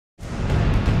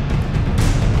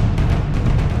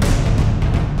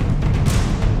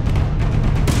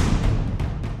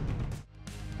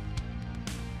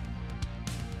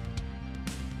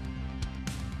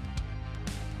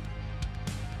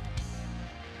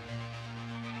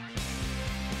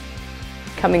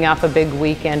coming off a big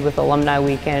weekend with Alumni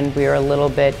Weekend, we were a little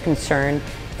bit concerned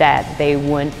that they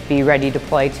wouldn't be ready to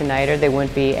play tonight, or they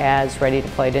wouldn't be as ready to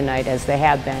play tonight as they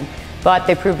have been. But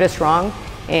they proved us wrong,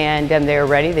 and they were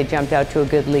ready. They jumped out to a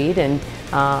good lead and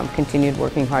continued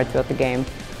working hard throughout the game.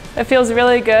 It feels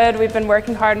really good. We've been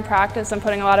working hard in practice and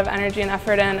putting a lot of energy and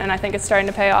effort in, and I think it's starting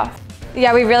to pay off.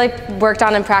 Yeah, we really worked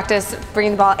on in practice,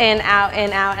 bringing the ball in, out,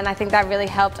 and I think that really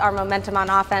helped our momentum on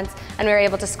offense, and we were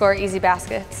able to score easy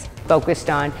baskets. Focused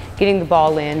on getting the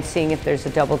ball in, seeing if there's a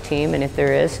double team, and if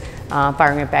there is,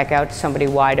 firing it back out to somebody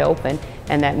wide open,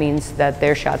 and that means that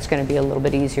their shot's going to be a little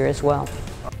bit easier as well.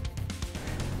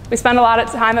 We spend a lot of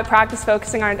time at practice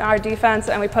focusing on our defense,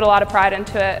 and we put a lot of pride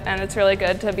into it, and it's really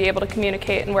good to be able to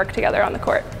communicate and work together on the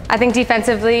court. I think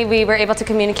defensively we were able to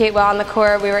communicate well on the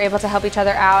court, we were able to help each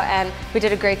other out, and we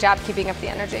did a great job keeping up the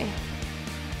energy.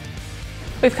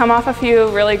 We've come off a few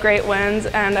really great wins,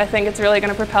 and I think it's really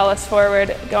going to propel us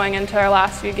forward going into our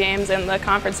last few games in the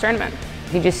conference tournament.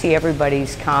 You just see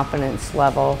everybody's confidence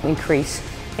level increase,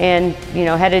 and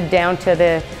headed down to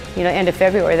the end of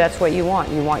February, that's what you want.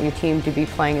 You want your team to be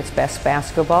playing its best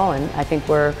basketball, and I think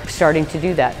we're starting to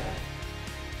do that.